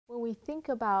we think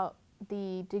about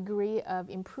the degree of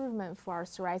improvement for our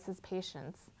psoriasis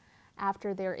patients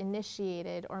after they're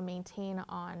initiated or maintained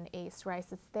on a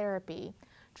psoriasis therapy,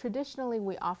 traditionally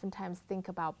we oftentimes think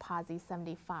about PASI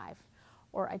 75,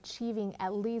 or achieving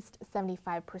at least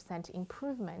 75%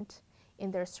 improvement in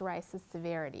their psoriasis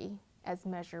severity as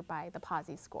measured by the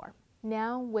PASI score.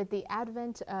 Now, with the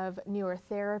advent of newer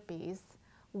therapies,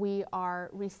 we are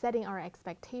resetting our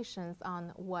expectations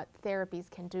on what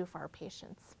therapies can do for our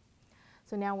patients.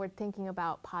 So now we're thinking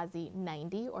about PASI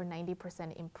 90 or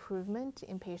 90% improvement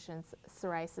in patients'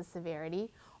 psoriasis severity,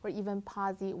 or even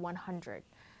PASI 100,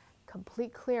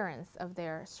 complete clearance of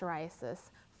their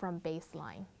psoriasis from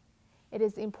baseline. It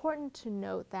is important to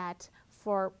note that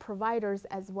for providers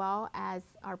as well as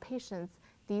our patients,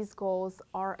 these goals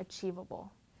are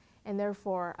achievable. And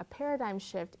therefore, a paradigm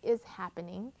shift is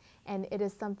happening, and it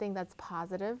is something that's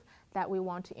positive that we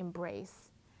want to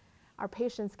embrace. Our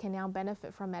patients can now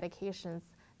benefit from medications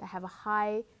that have a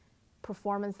high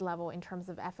performance level in terms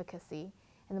of efficacy.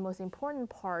 And the most important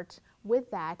part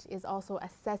with that is also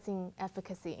assessing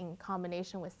efficacy in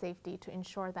combination with safety to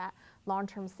ensure that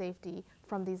long-term safety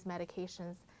from these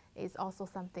medications is also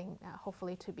something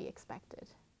hopefully to be expected.